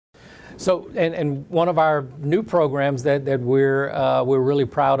So, and one of our new programs that we're really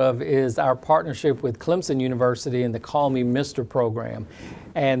proud of is our partnership with Clemson University in the Call Me Mr. program.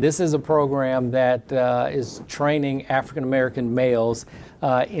 And this is a program that is training African American males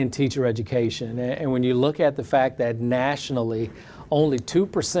in teacher education. And when you look at the fact that nationally, only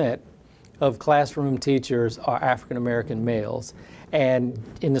 2% of classroom teachers are African American males, and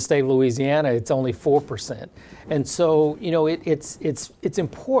in the state of Louisiana, it's only 4%. And so, you know, it's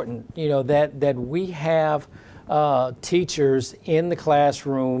important, you know, that we have teachers in the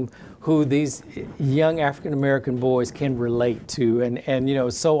classroom who these young African American boys can relate to. And you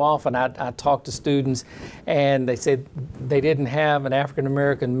know, so often I talk to students and they said they didn't have an African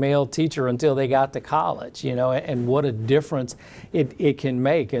American male teacher until they got to college, you know, and what a difference it can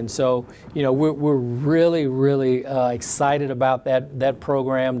make. And so, you know, we're really excited about that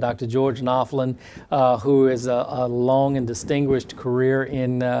program. Dr. George Knopflin, who is a long and distinguished career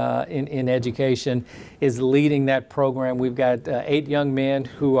in education, is leading that program. We've got 8 young men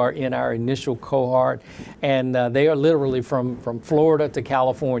who are in our initial cohort, and they are literally from Florida to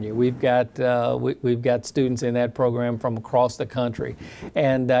California. We've got students in that program from across the country,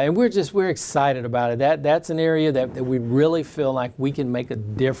 and we're excited about it. That's an area that we really feel like we can make a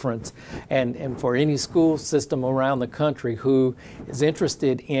difference, and for any school system around the country who is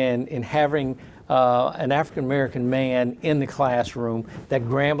interested in having an African American man in the classroom, that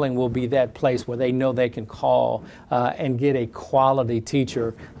Grambling will be that place where they know they can call and get a quality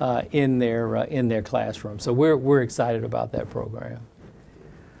teacher in their classroom. So we're excited about that program.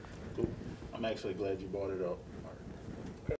 Cool. I'm actually glad you brought it up.